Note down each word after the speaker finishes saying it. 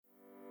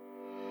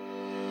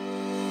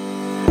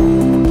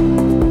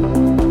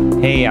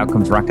Hey,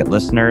 Outcomes Rocket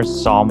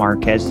listeners, Saul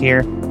Marquez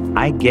here.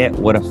 I get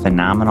what a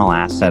phenomenal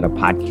asset a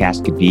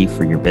podcast could be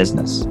for your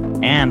business,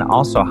 and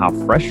also how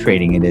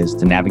frustrating it is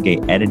to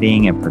navigate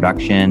editing and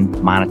production,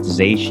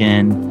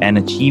 monetization, and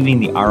achieving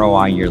the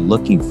ROI you're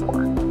looking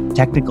for.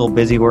 Technical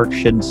busy work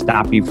shouldn't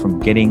stop you from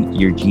getting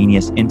your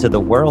genius into the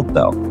world,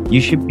 though.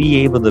 You should be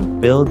able to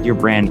build your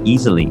brand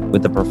easily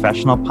with a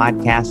professional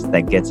podcast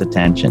that gets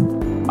attention.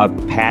 A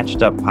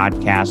patched up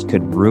podcast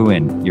could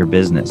ruin your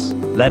business.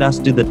 Let us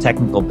do the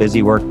technical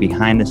busy work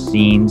behind the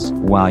scenes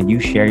while you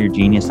share your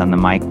genius on the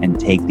mic and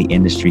take the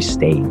industry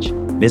stage.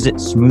 Visit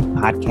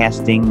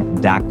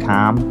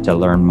smoothpodcasting.com to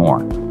learn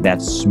more.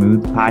 That's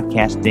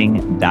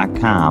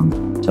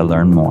smoothpodcasting.com to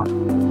learn more.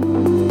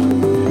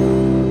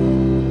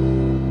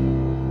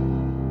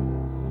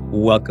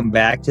 Welcome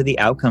back to the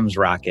Outcomes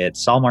Rocket.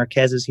 Saul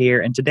Marquez is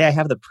here, and today I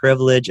have the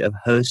privilege of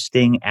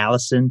hosting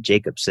Allison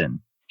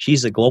Jacobson.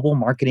 She's a global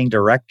marketing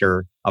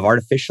director of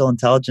artificial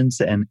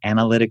intelligence and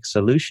analytic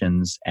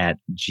solutions at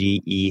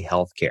GE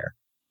Healthcare.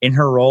 In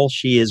her role,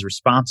 she is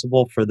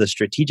responsible for the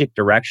strategic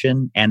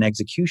direction and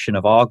execution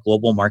of all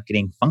global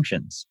marketing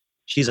functions.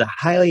 She's a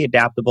highly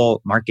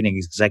adaptable marketing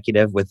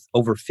executive with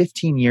over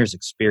 15 years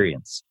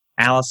experience.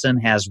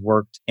 Allison has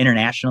worked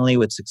internationally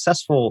with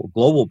successful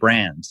global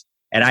brands.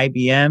 At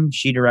IBM,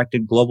 she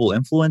directed global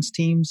influence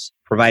teams,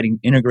 providing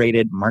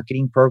integrated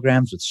marketing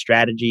programs with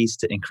strategies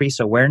to increase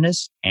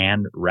awareness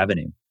and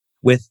revenue.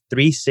 With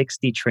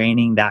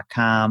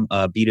 360training.com,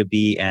 a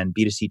B2B and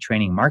B2C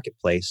training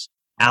marketplace,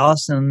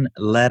 Allison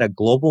led a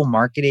global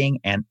marketing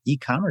and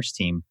e-commerce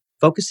team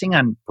focusing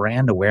on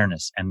brand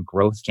awareness and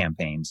growth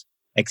campaigns,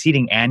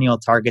 exceeding annual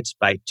targets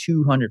by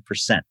 200%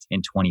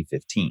 in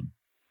 2015.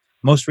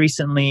 Most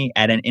recently,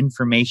 at an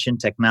information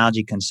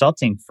technology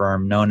consulting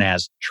firm known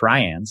as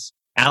Triance,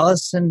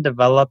 Allison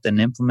developed and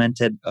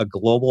implemented a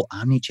global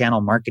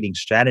omnichannel marketing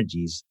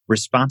strategies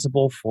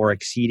responsible for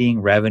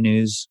exceeding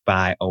revenues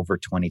by over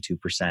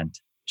 22%.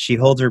 She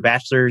holds her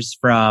bachelor's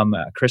from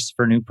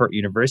Christopher Newport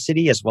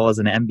University, as well as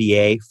an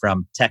MBA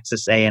from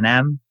Texas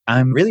A&M.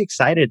 I'm really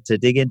excited to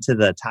dig into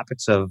the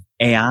topics of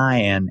AI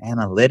and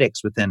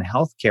analytics within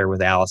healthcare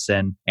with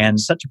Allison, and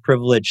such a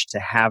privilege to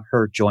have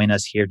her join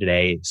us here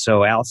today.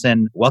 So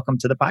Allison, welcome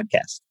to the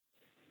podcast.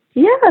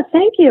 Yeah,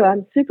 thank you.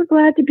 I'm super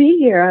glad to be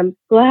here. I'm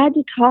glad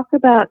to talk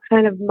about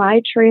kind of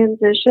my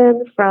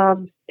transition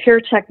from pure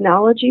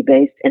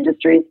technology-based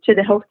industries to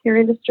the healthcare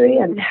industry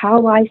and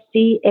how I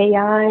see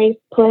AI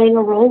playing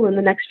a role in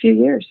the next few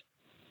years.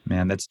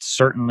 Man, that's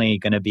certainly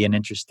going to be an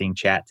interesting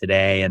chat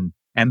today. And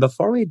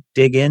before we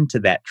dig into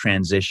that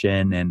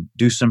transition and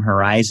do some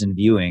horizon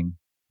viewing,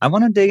 I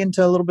want to dig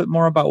into a little bit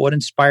more about what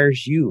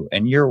inspires you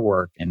and your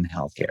work in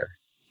healthcare.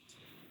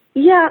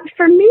 Yeah,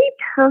 for me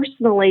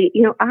personally,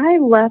 I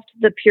left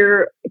the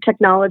pure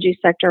technology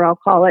sector, I'll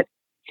call it,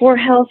 for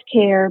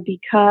healthcare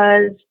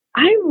because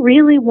I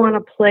really want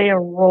to play a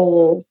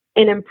role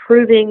in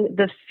improving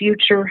the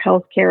future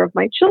healthcare of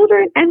my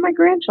children and my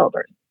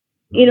grandchildren.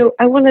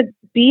 I want to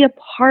be a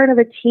part of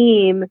a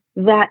team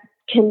that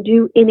can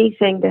do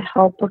anything to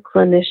help a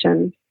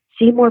clinician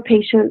see more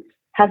patients,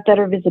 have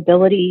better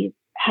visibility,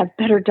 have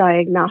better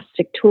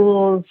diagnostic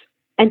tools,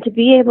 and to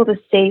be able to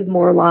save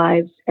more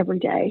lives every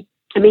day.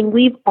 I mean,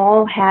 we've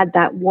all had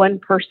that one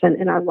person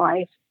in our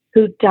life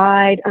who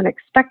died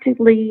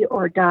unexpectedly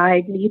or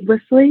died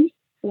needlessly,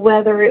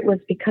 whether it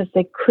was because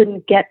they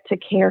couldn't get to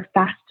care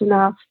fast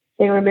enough,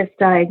 they were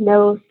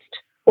misdiagnosed,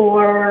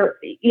 or,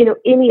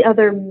 any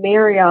other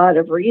myriad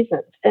of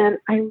reasons. And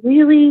I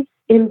really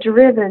am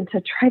driven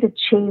to try to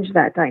change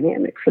that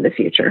dynamic for the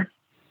future.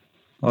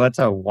 Well, that's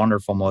a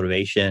wonderful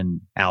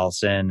motivation,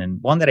 Allison,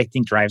 and one that I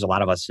think drives a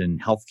lot of us in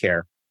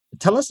healthcare.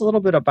 Tell us a little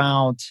bit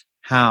about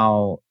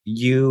how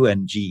you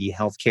and GE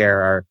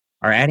Healthcare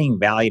are adding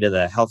value to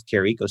the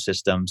healthcare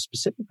ecosystem,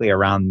 specifically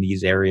around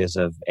these areas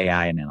of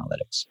AI and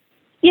analytics.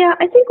 Yeah,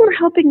 I think we're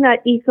helping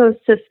that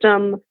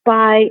ecosystem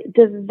by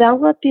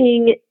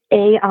developing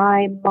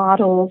AI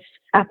models,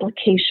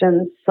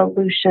 applications,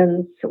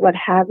 solutions, what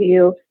have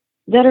you,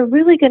 that are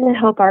really going to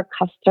help our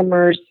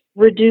customers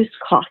reduce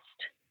cost.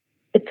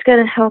 It's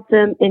going to help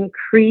them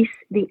increase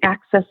the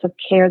access of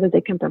care that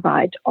they can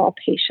provide to all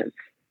patients.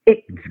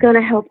 It's going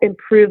to help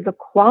improve the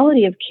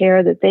quality of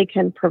care that they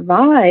can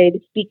provide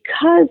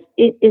because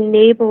it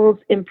enables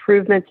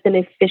improvements in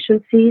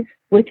efficiencies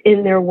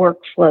within their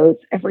workflows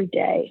every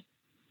day.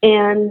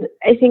 And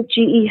I think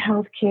GE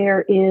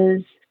Healthcare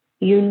is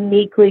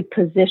uniquely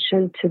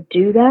positioned to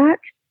do that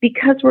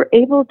because we're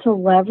able to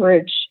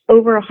leverage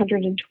over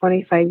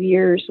 125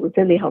 years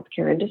within the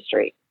healthcare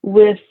industry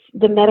with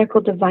the medical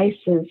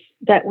devices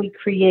that we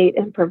create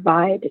and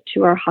provide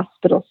to our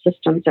hospital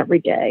systems every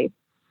day,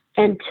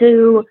 and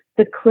to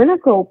the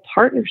clinical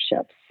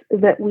partnerships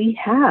that we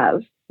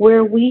have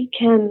where we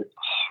can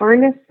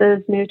harness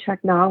those new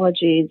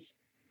technologies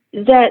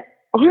that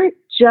aren't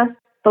just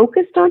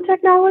focused on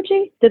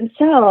technology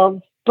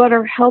themselves, but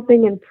are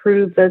helping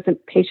improve those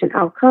patient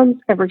outcomes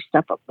every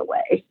step of the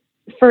way.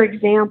 For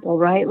example,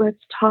 right,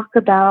 let's talk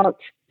about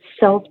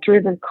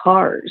self-driven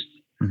cars.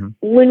 Mhm.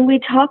 When we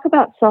talk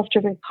about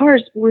self-driven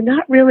cars, we're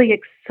not really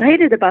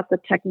excited about the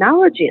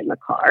technology in the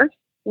car.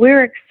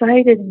 We're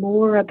excited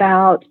more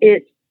about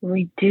it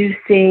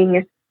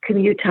reducing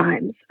commute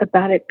times,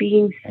 about it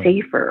being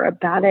safer,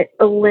 about it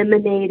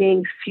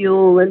eliminating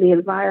fuel in the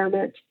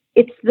environment.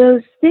 It's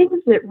those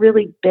things that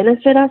really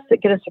benefit us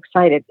that get us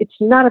excited. It's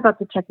not about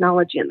the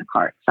technology in the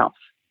car itself,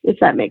 if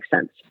that makes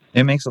sense.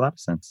 It makes a lot of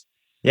sense.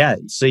 Yeah.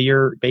 So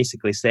you're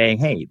basically saying,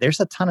 hey,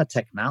 there's a ton of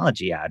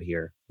technology out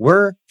here.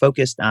 We're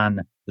focused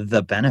on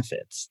the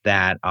benefits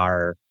that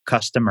our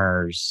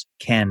customers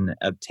can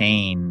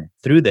obtain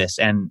through this.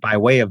 And by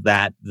way of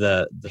that,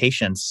 the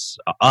patients,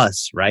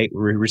 us, right,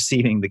 we're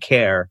receiving the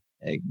care.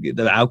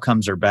 The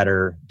outcomes are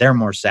better. They're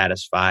more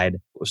satisfied.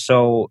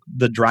 So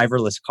the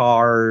driverless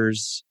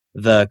cars,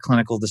 the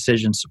clinical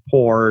decision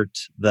support,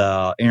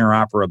 the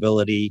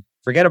interoperability,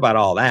 forget about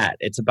all that.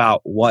 It's about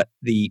what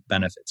the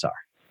benefits are.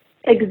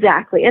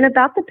 Exactly. And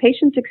about the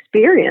patient's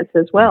experience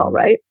as well,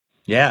 right?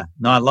 Yeah,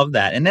 no, I love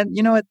that. And then,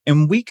 you know what?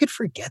 And we could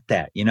forget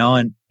that,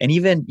 and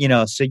even,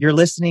 so you're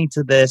listening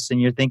to this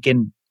and you're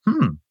thinking,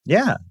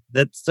 yeah,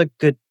 that's a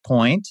good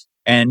point.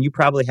 And you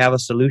probably have a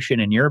solution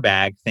in your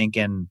bag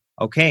thinking,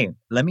 okay,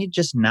 let me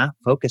just not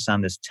focus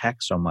on this tech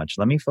so much.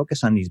 Let me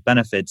focus on these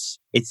benefits.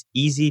 It's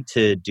easy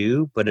to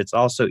do, but it's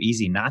also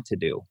easy not to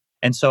do.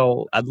 And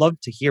so I'd love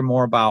to hear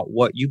more about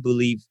what you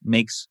believe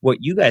makes what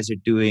you guys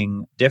are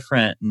doing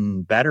different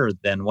and better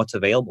than what's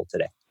available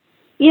today.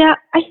 Yeah,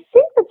 I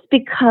think that's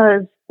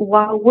because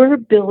while we're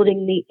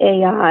building the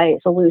AI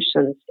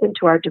solutions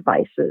into our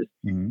devices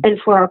and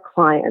for our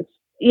clients,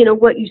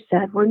 what you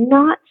said, we're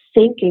not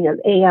thinking of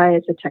AI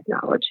as a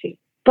technology,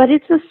 but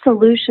it's a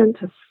solution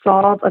to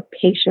solve a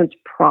patient's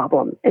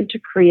problem and to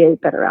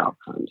create better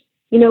outcomes.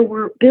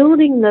 We're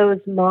building those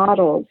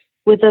models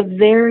with a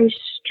very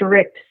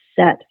strict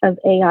set of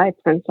AI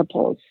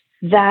principles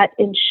that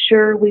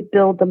ensure we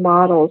build the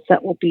models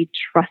that will be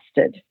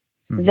trusted,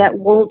 that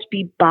won't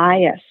be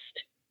biased,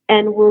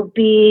 and will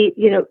be,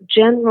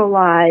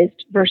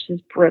 generalized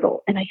versus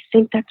brittle. And I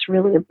think that's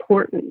really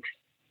important.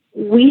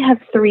 We have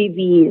 3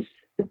 V's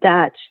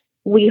that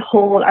we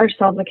hold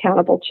ourselves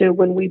accountable to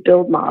when we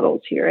build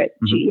models here at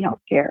GE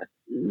Healthcare.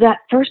 That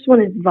first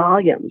one is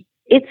volume.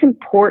 It's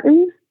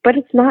important, but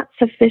it's not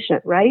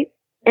sufficient, right?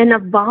 And a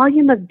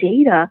volume of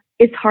data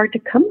is hard to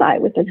come by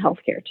within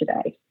healthcare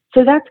today.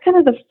 So that's kind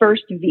of the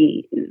first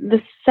V.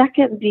 The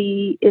second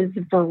V is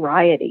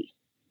variety.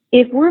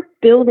 If we're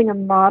building a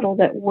model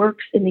that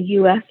works in the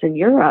US and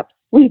Europe,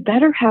 we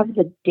better have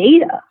the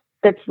data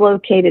that's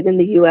located in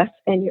the US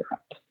and Europe.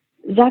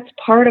 That's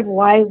part of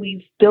why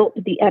we've built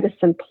the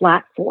Edison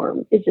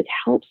platform, is it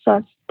helps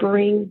us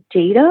bring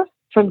data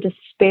from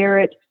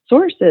disparate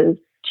sources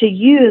to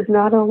use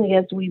not only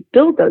as we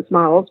build those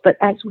models, but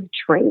as we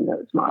train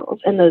those models,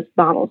 and those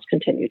models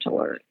continue to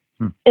learn.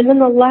 And then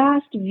the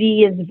last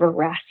V is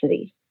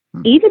veracity.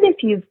 Even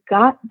if you've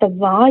got the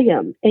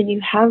volume and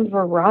you have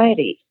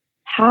variety,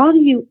 how do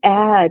you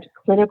add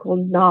clinical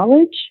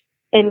knowledge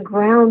and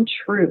ground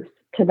truth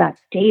to that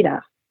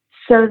data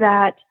so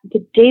that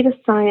the data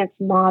science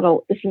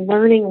model is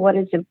learning what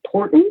is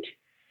important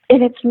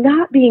and it's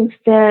not being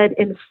fed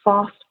in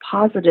false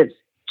positives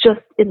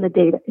just in the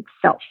data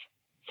itself?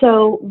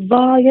 So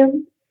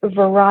volume,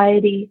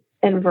 variety,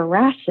 and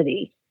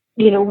veracity,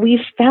 we've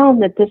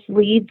found that this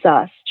leads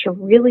us to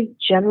really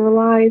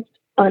generalized,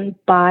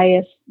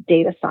 unbiased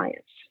data science.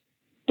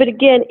 But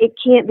again, it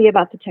can't be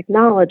about the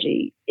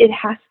technology. It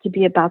has to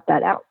be about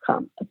that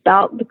outcome,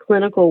 about the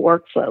clinical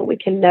workflow. We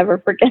can never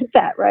forget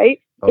that, right?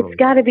 It's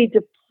got to be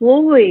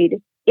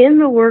deployed in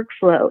the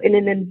workflow in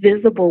an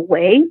invisible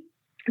way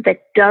that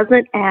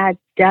doesn't add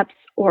steps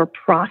or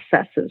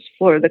processes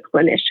for the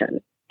clinician.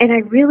 And I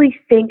really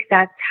think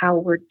that's how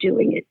we're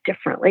doing it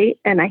differently.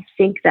 And I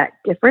think that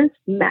difference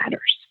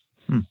matters.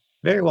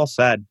 Very well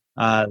said.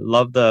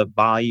 Love the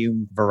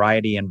volume,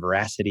 variety, and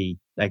veracity,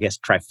 I guess,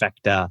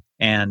 trifecta.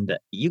 And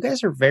you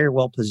guys are very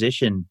well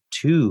positioned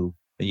to,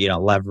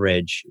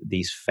 leverage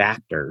these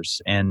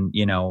factors. And,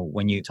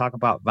 when you talk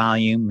about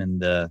volume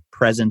and the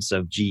presence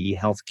of GE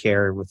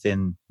Healthcare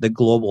within the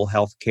global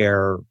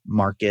healthcare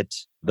market,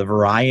 the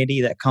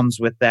variety that comes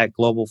with that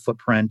global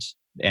footprint,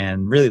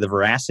 and really the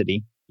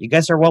veracity, you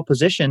guys are well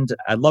positioned.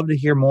 I'd love to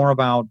hear more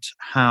about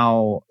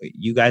how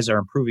you guys are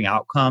improving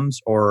outcomes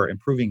or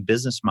improving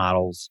business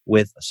models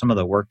with some of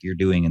the work you're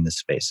doing in this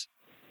space.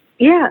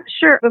 Yeah,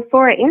 sure.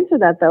 Before I answer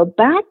that, though,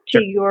 back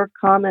to your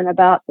comment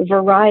about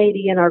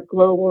variety and our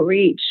global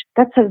reach,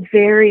 that's a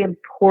very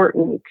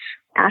important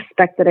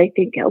aspect that I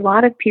think a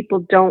lot of people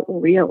don't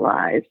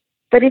realize.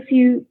 But if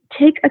you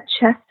take a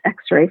chest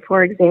x-ray,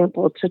 for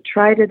example, to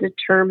try to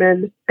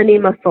determine a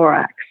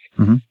pneumothorax,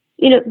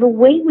 the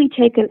way we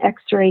take an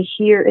x-ray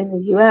here in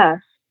the U.S.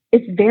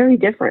 is very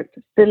different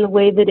than the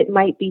way that it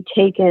might be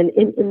taken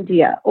in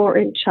India or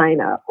in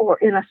China or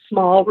in a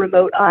small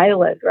remote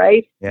island,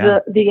 right? Yeah.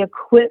 The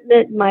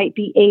equipment might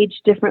be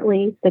aged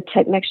differently. The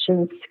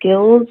technician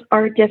skills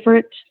are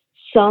different.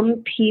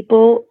 Some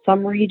people,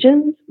 some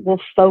regions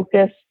will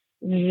focus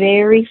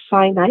very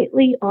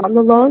finitely on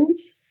the lungs.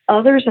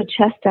 Others, a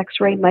chest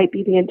x-ray might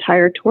be the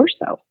entire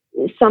torso.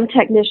 Some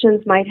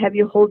technicians might have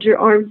you hold your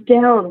arms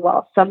down,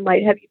 while some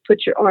might have you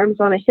put your arms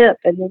on a hip,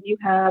 and then you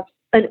have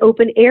an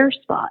open air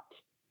spot.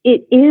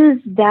 It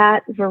is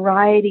that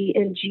variety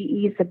in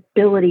GE's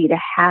ability to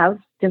have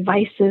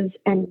devices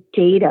and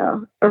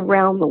data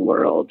around the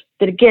world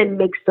that, again,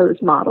 makes those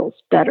models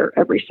better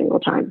every single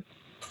time.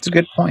 That's a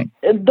good point.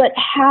 But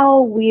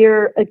how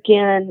we're,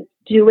 again,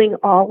 doing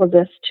all of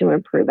this to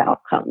improve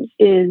outcomes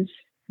is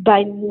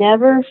by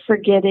never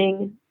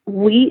forgetting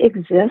we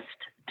exist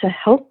to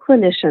help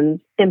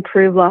clinicians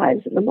improve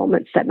lives in the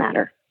moments that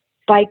matter.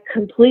 By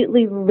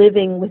completely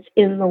living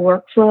within the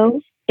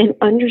workflow and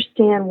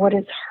understand what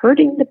is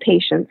hurting the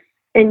patients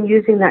and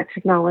using that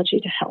technology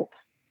to help.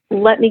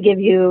 Let me give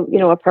you,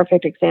 a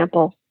perfect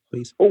example.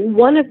 Please.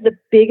 One of the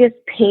biggest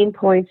pain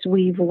points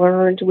we've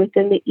learned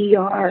within the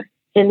ER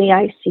and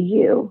the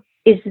ICU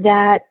is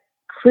that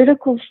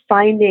critical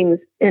findings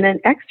in an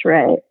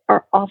X-ray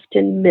are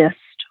often missed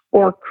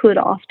or could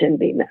often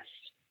be missed.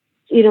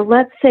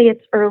 Let's say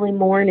it's early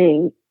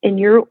morning and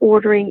you're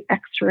ordering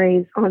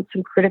X-rays on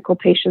some critical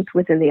patients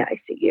within the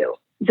ICU.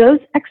 Those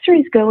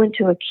X-rays go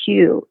into a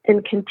queue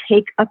and can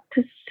take up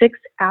to 6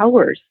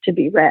 hours to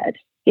be read.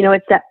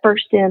 It's that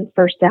first in,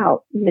 first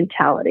out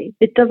mentality.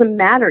 It doesn't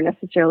matter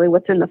necessarily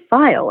what's in the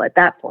file at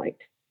that point.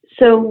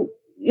 So,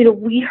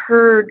 we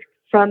heard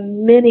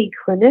from many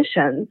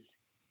clinicians,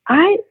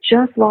 I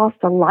just lost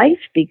a life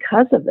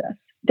because of this.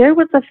 There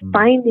was a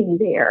finding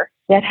there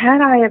that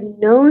had I have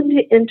known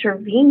to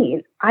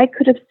intervene, I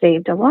could have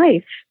saved a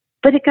life,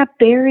 but it got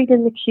buried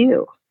in the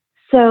queue.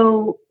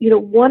 So,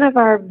 one of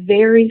our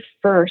very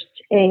first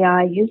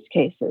AI use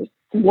cases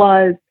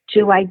was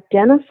to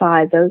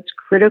identify those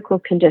critical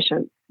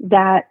conditions,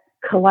 that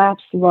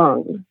collapsed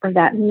lung or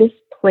that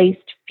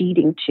misplaced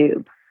feeding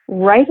tube,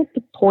 right at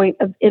the point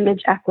of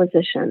image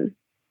acquisition,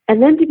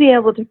 and then to be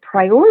able to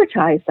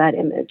prioritize that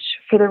image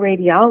for the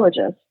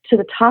radiologist to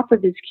the top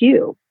of his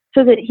queue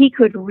so that he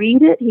could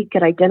read it, he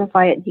could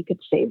identify it, and he could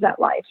save that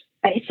life.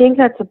 I think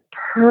that's a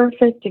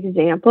perfect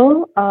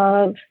example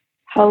of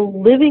how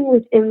living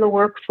within the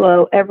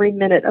workflow every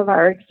minute of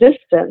our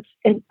existence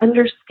and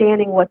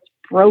understanding what's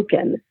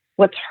broken,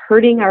 what's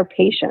hurting our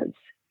patients,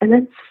 and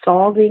then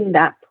solving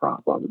that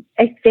problem.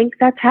 I think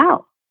that's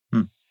how.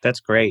 That's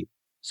great.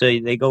 So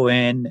they go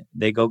in,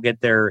 they go get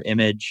their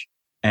image,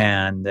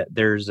 and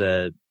there's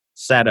a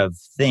set of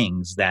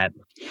things that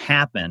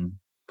happen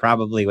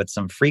probably with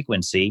some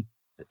frequency,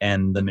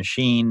 and the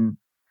machine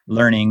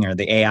learning or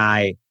the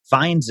AI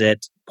finds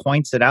it,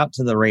 points it out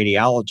to the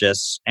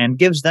radiologists, and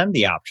gives them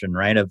the option,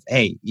 right, of,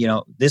 hey,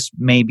 this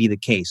may be the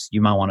case. You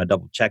might want to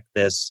double check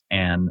this,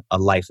 and a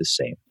life is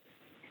saved.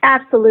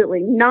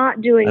 Absolutely.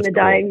 Not doing That's the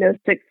cool.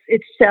 Diagnostics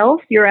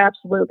itself, you're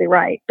absolutely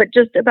right. But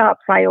just about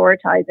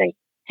prioritizing,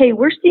 hey,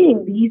 we're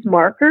seeing these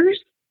markers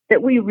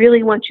that we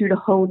really want you to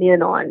hone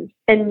in on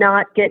and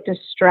not get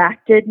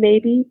distracted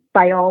maybe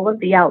by all of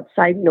the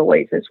outside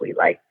noise, as we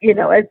like,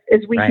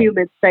 as we right.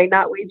 humans say,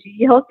 not we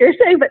GE Healthcare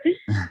say, but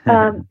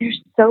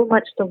there's so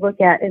much to look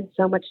at and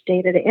so much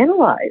data to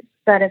analyze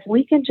that if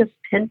we can just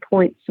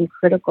pinpoint some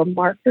critical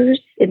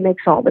markers, it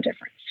makes all the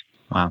difference.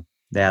 Wow.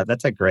 Yeah,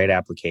 that's a great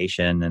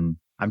application. And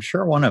I'm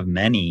sure one of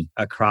many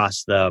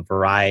across the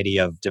variety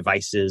of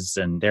devices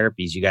and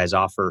therapies you guys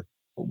offer.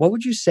 What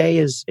would you say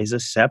is a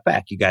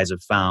setback you guys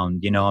have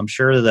found? I'm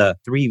sure the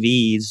 3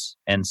 V's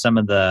and some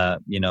of the,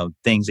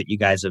 things that you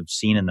guys have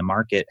seen in the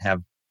market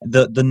have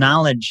the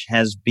knowledge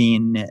has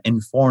been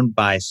informed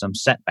by some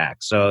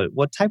setbacks. So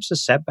what types of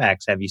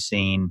setbacks have you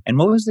seen, and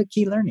what was the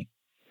key learning?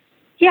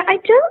 Yeah, I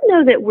don't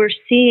know that we're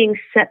seeing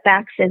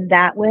setbacks in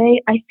that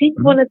way. I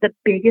think one of the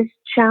biggest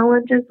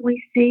challenges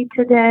we see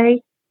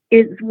today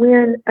is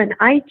when an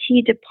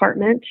IT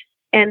department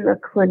and the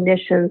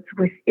clinicians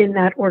within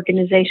that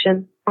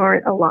organization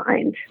aren't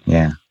aligned.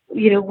 Yeah.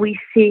 We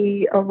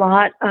see a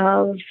lot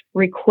of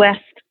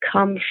requests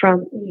come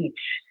from each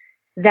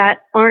that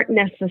aren't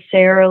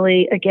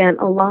necessarily, again,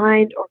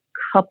 aligned or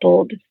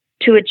coupled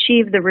to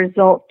achieve the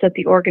results that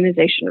the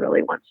organization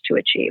really wants to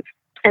achieve.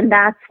 And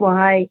that's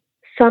why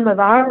some of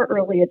our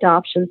early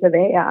adoptions of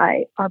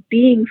AI are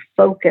being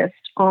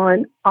focused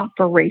on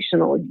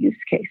operational use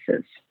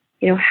cases.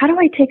 How do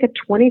I take a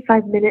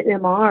 25-minute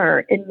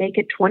MR and make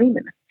it 20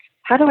 minutes?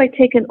 How do I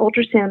take an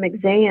ultrasound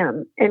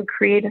exam and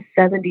create a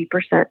 70%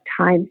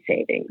 time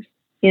savings?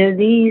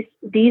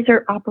 These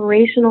are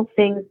operational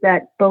things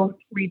that both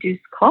reduce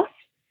costs,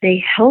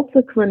 they help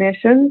the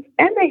clinicians,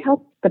 and they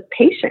help the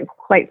patient,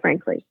 quite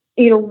frankly.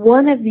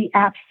 One of the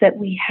apps that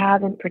we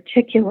have in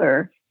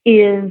particular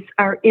is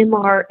our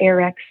MR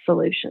AirX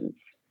solutions,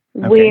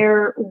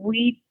 where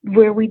we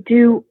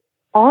do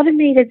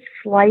automated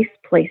slice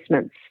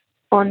placements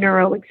on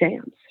neuro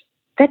exams.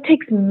 That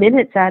takes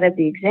minutes out of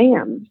the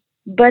exam,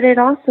 but it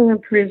also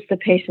improves the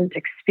patient's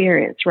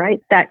experience, right?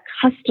 That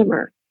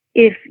customer,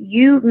 if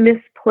you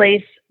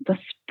misplace the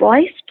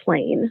splice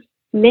plane,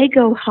 may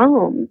go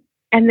home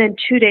and then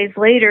 2 days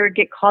later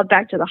get called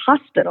back to the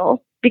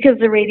hospital because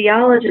the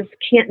radiologist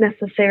can't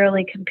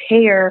necessarily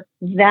compare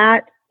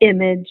that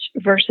image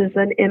versus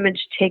an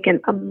image taken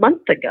a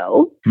month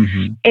ago.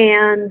 Mm-hmm.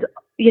 And,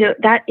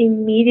 that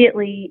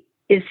immediately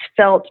is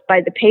felt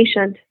by the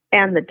patient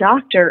and the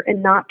doctor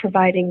and not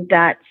providing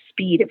that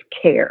speed of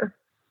care.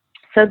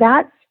 So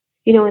that's,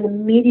 an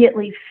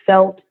immediately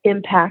felt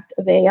impact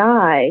of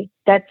AI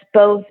that's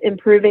both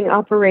improving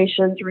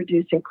operations,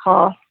 reducing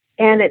costs,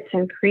 and it's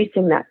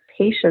increasing that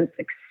patient's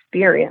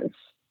experience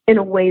in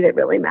a way that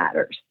really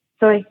matters.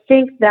 So I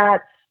think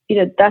that's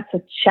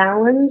a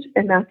challenge,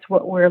 and that's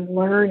what we're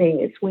learning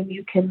is when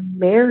you can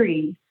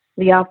marry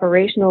the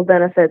operational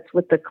benefits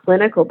with the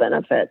clinical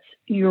benefits,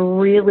 you're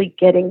really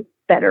getting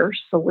better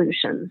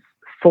solutions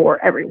for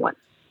everyone.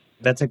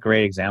 That's a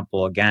great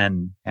example.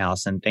 Again,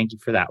 Allison, thank you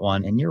for that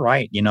one. And you're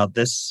right.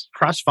 This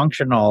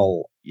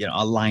cross-functional,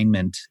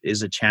 alignment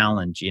is a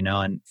challenge,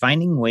 and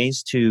finding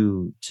ways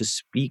to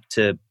speak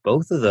to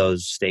both of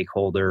those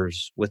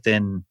stakeholders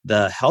within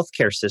the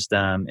healthcare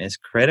system is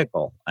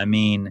critical. I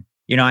mean,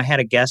 I had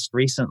a guest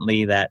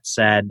recently that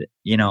said,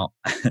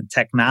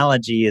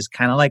 technology is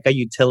kind of like a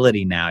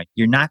utility now.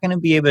 You're not going to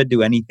be able to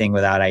do anything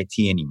without IT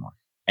anymore.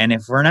 And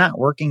if we're not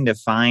working to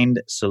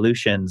find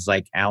solutions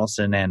like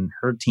Allison and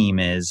her team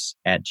is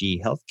at GE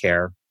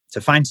Healthcare, to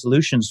find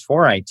solutions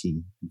for IT,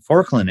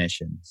 for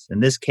clinicians, in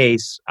this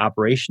case,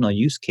 operational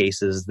use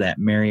cases that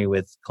marry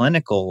with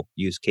clinical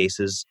use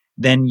cases,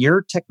 then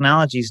your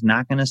technology is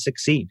not going to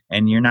succeed.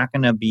 And you're not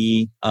going to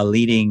be a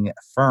leading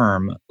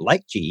firm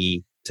like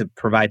GE to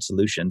provide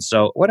solutions.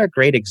 So what a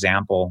great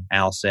example,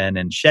 Allison,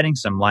 and shedding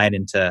some light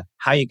into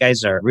how you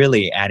guys are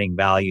really adding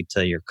value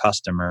to your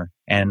customer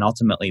and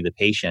ultimately the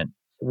patient.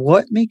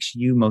 What makes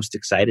you most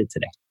excited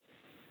today?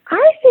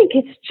 I think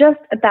it's just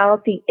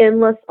about the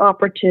endless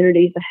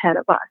opportunities ahead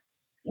of us.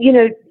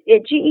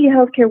 At GE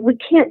Healthcare, we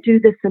can't do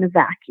this in a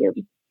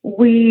vacuum.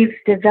 We've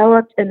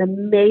developed an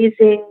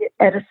amazing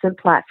Edison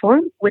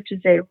platform, which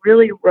is a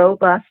really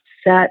robust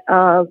set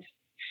of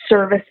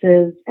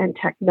services and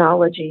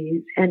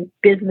technologies and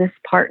business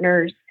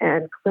partners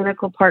and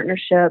clinical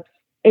partnerships.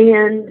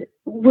 And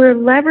we're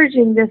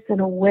leveraging this in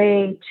a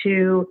way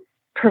to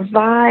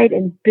provide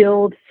and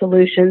build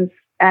solutions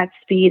at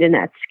speed and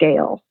at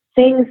scale.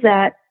 Things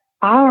that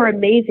our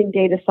amazing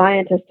data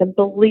scientists, and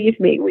believe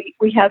me,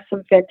 we have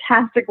some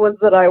fantastic ones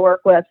that I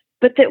work with,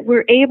 but that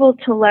we're able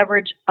to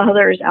leverage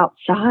others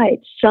outside,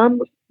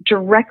 some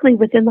directly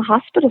within the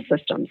hospital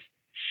systems,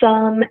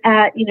 some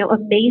at,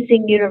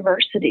 amazing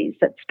universities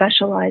that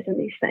specialize in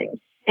these things.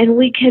 And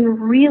we can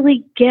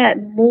really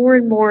get more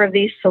and more of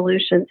these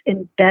solutions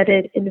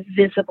embedded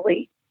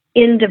invisibly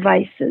in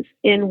devices,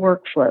 in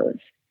workflows,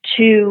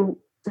 to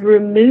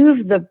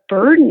remove the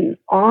burden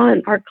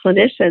on our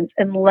clinicians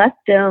and let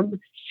them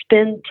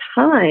spend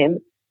time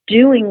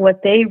doing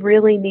what they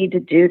really need to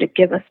do to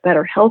give us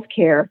better health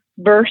care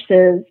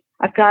versus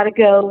I've got to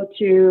go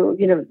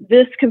to,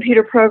 this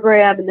computer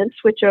program and then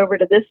switch over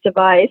to this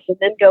device and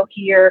then go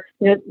here.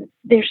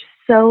 There's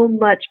so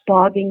much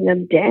bogging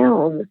them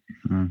down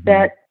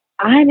that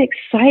I'm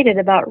excited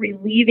about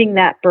relieving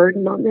that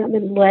burden on them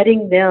and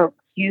letting them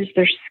use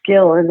their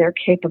skill and their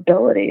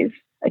capabilities.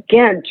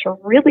 Again, to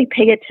really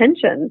pay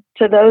attention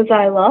to those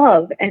I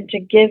love and to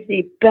give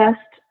the best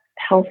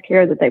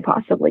healthcare that they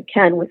possibly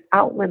can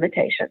without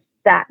limitation.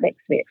 That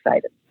makes me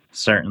excited.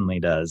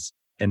 Certainly does.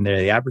 And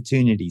the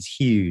opportunity is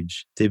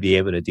huge to be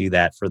able to do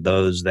that for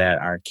those that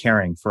are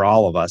caring for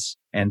all of us.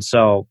 And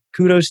so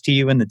kudos to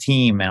you and the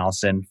team,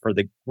 Allison, for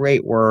the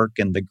great work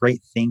and the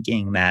great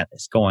thinking that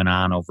is going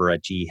on over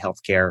at GE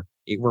Healthcare.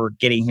 We're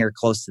getting here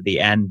close to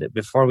the end.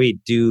 Before we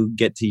do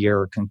get to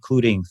your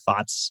concluding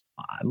thoughts,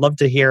 I'd love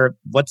to hear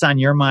what's on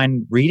your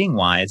mind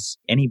reading-wise.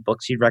 Any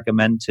books you'd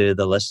recommend to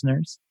the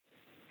listeners?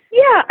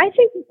 Yeah, I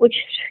think,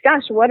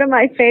 one of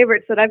my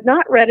favorites that I've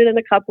not read it in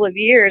a couple of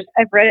years.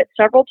 I've read it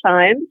several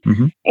times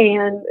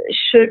and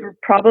should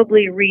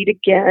probably read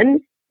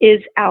again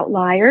is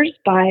Outliers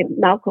by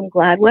Malcolm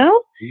Gladwell.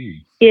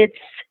 It's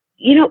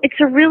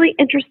a really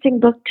interesting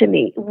book to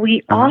me.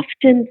 We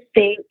often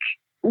think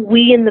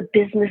we in the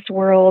business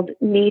world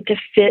need to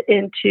fit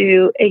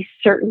into a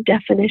certain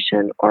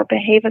definition or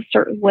behave a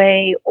certain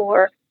way,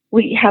 or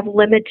we have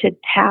limited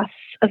paths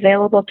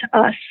available to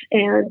us.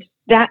 And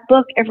that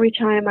book, every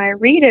time I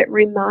read it,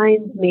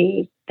 reminds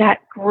me that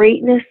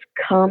greatness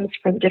comes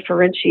from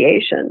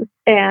differentiation,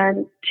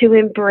 and to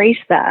embrace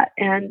that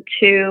and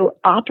to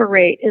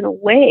operate in a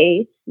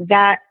way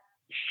that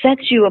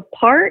sets you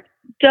apart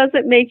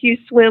doesn't make you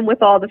swim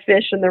with all the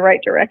fish in the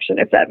right direction,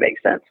 if that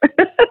makes sense.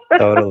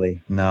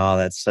 Totally. No,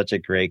 that's such a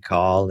great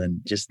call. And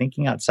just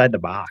thinking outside the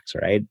box,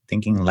 right?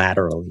 Thinking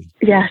laterally.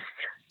 Yes.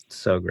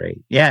 So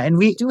great. Yeah. And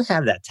we do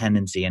have that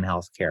tendency in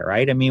healthcare,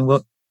 right? I mean,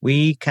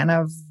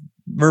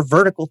 we're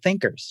vertical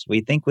thinkers.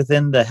 We think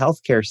within the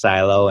healthcare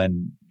silo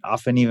and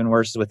often even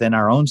worse within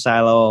our own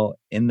silo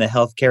in the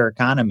healthcare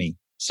economy.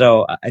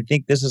 So I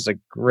think this is a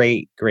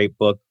great, great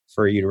book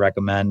for you to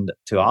recommend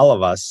to all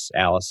of us,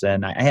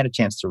 Allison. I had a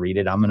chance to read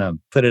it. I'm going to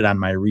put it on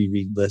my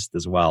reread list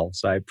as well.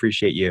 So I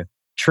appreciate you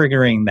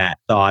triggering that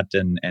thought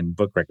and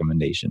book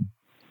recommendation.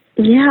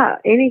 Yeah,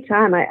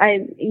 anytime.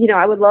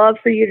 I would love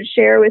for you to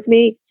share with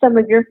me some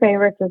of your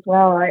favorites as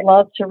well. I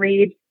love to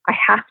read. I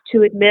have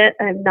to admit,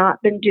 I've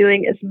not been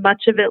doing as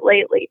much of it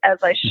lately as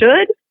I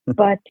should,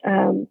 but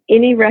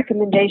any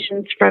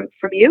recommendations from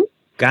you?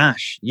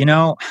 Gosh,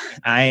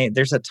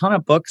 there's a ton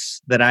of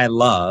books that I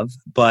love,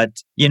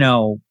 but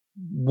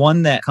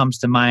one that comes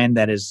to mind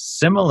that is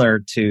similar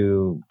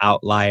to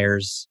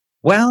Outliers.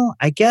 Well,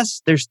 I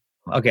guess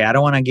okay, I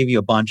don't want to give you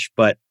a bunch,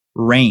 but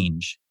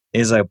Range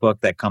is a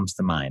book that comes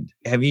to mind.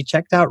 Have you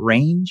checked out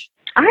Range?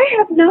 I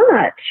have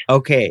not.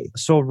 Okay,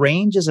 so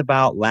Range is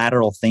about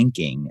lateral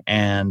thinking,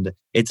 and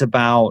it's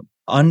about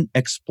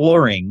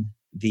exploring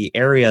the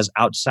areas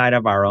outside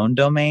of our own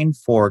domain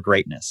for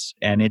greatness.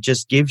 And it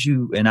just gives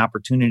you an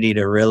opportunity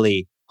to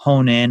really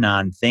hone in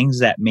on things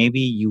that maybe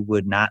you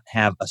would not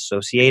have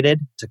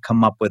associated to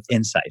come up with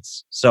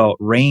insights. So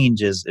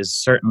Range is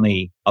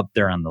certainly up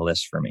there on the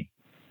list for me.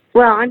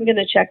 Well, I'm going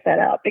to check that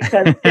out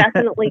because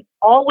definitely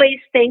always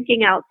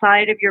thinking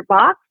outside of your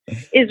box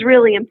is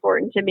really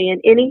important to me. And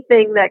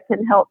anything that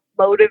can help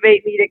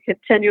motivate me to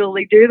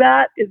continually do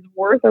that is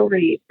worth a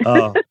read.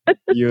 Oh,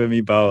 you and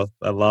me both.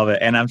 I love it.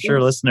 And I'm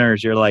sure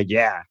listeners, you're like,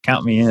 yeah,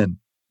 count me in.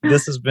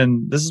 This has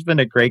been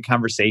a great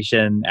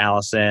conversation,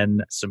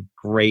 Allison. Some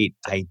great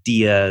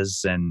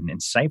ideas and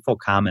insightful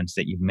comments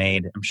that you've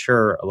made. I'm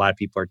sure a lot of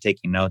people are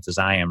taking notes as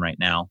I am right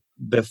now.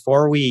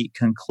 Before we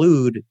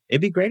conclude,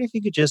 it'd be great if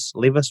you could just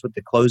leave us with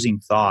the closing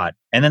thought,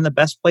 and then the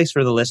best place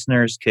where the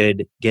listeners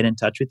could get in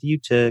touch with you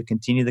to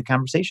continue the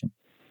conversation.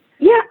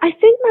 Yeah, I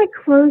think my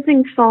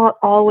closing thought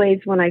always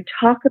when I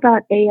talk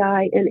about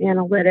AI and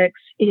analytics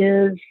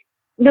is,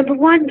 number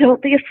one,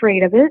 don't be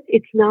afraid of it.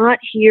 It's not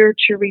here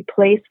to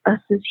replace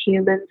us as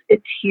humans.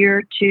 It's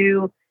here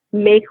to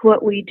make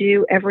what we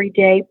do every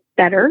day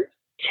better.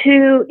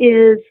 Two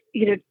is,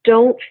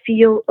 don't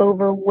feel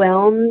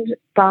overwhelmed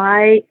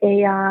by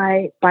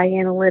AI, by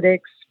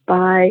analytics,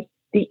 by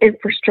the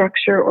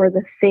infrastructure or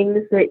the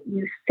things that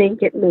you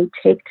think it may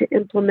take to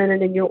implement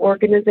it in your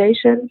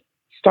organization.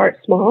 Start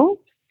small,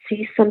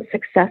 see some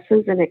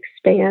successes and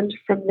expand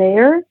from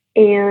there.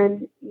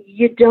 And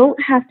you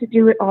don't have to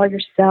do it all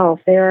yourself.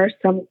 There are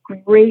some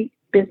great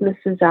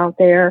businesses out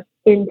there,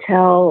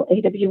 Intel,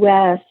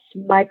 AWS,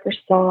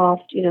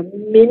 Microsoft,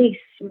 many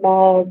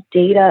small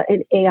data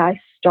and AI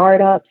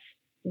startups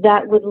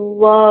that would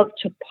love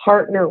to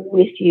partner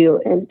with you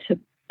and to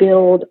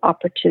build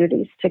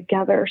opportunities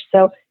together.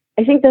 So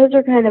I think those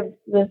are kind of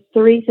the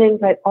three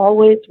things I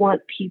always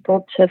want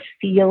people to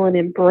feel and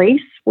embrace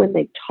when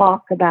they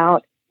talk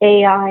about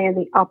AI and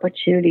the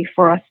opportunity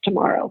for us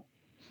tomorrow.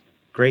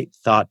 Great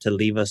thought to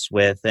leave us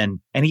with,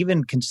 and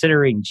even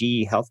considering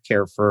GE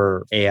Healthcare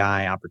for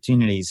AI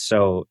opportunities.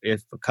 So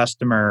if a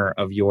customer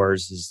of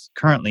yours is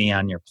currently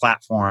on your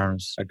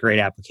platforms, a great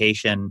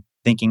application,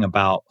 thinking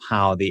about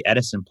how the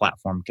Edison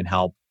platform can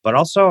help, but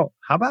also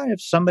how about if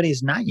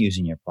somebody's not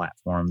using your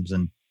platforms,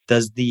 and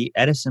does the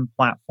Edison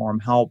platform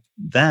help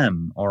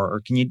them? Or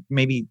can you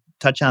maybe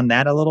touch on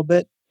that a little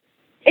bit?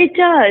 It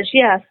does,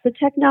 yes. The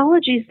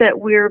technologies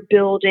that we're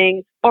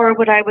building are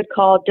what I would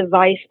call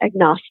device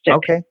agnostic.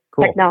 Okay,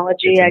 cool.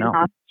 Technology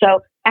agnostic.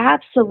 So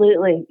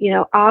absolutely,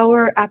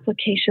 our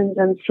applications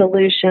and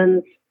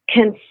solutions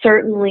can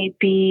certainly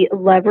be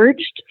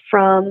leveraged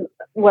from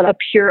a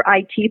pure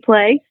IT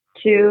play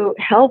to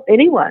help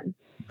anyone.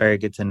 Very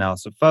good to know.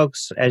 So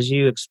folks, as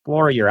you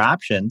explore your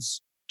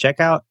options, check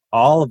out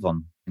all of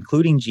them,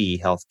 including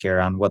GE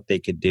Healthcare, on what they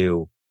could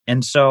do.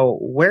 And so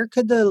where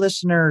could the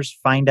listeners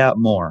find out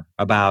more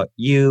about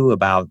you,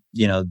 about,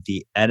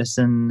 the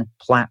Edison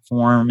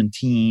platform and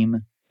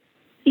team?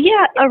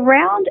 Yeah,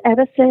 around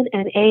Edison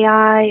and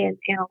AI and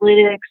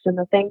analytics and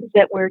the things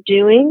that we're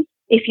doing,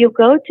 if you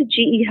go to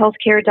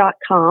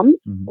gehealthcare.com,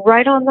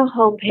 right on the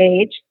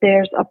homepage,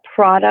 there's a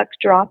product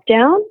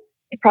drop-down,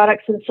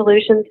 products and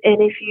solutions.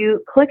 And if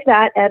you click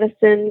that,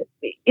 Edison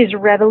is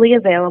readily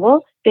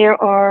available. There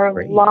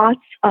are lots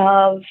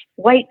of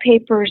white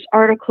papers,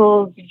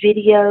 articles,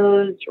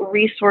 videos,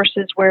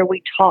 resources where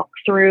we talk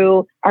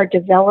through our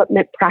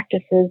development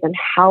practices and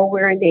how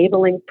we're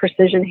enabling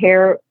precision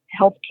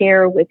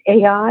healthcare with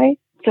AI.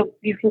 So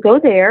you can go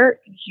there.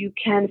 You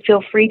can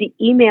feel free to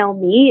email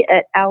me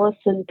at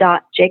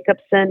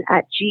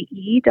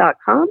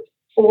allison.jacobson@ge.com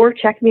or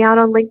check me out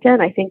on LinkedIn.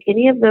 I think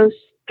any of those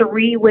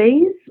three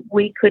ways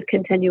we could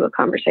continue a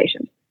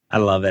conversation. I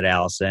love it,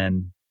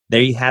 Allison.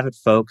 There you have it,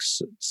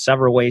 folks.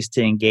 Several ways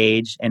to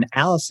engage. And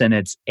Allison,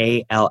 it's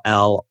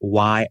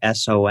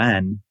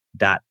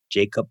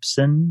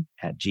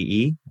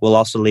ALLYSON.Jacobson@GE. We'll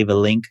also leave a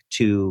link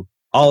to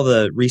all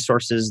the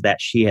resources that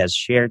she has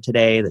shared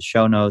today, the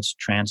show notes,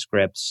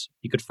 transcripts.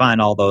 You could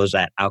find all those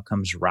at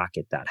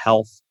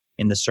outcomesrocket.health.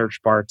 In the search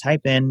bar,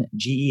 type in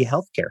GE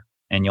Healthcare,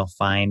 and you'll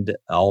find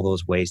all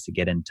those ways to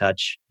get in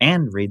touch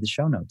and read the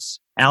show notes.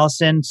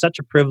 Allison, such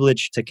a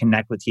privilege to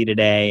connect with you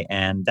today,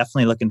 and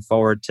definitely looking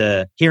forward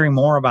to hearing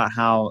more about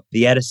how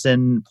the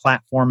Edison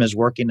platform is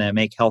working to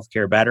make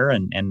healthcare better,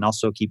 and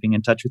also keeping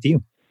in touch with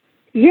you.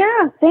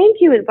 Yeah, thank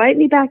you. Invite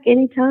me back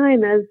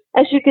anytime.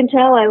 As you can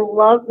tell, I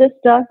love this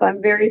stuff.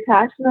 I'm very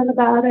passionate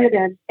about it,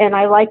 and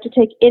I like to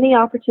take any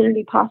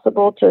opportunity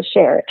possible to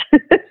share it.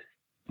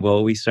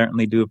 Well, we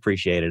certainly do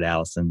appreciate it,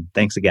 Allison.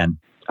 Thanks again.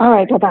 All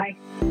right, bye-bye.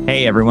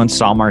 Hey everyone,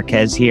 Saul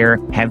Marquez here.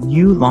 Have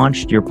you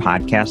launched your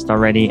podcast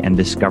already and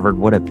discovered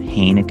what a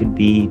pain it could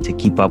be to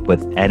keep up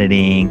with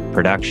editing,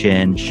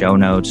 production, show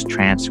notes,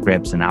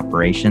 transcripts, and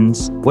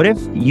operations? What if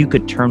you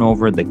could turn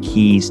over the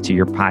keys to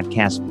your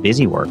podcast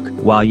busy work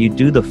while you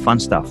do the fun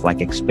stuff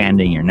like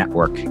expanding your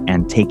network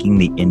and taking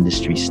the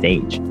industry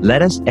stage?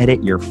 Let us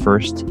edit your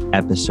first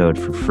episode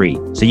for free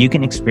so you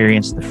can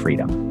experience the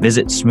freedom.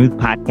 Visit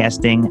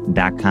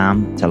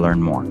smoothpodcasting.com to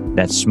learn more.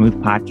 That's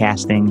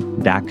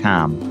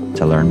smoothpodcasting.com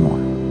to learn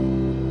more.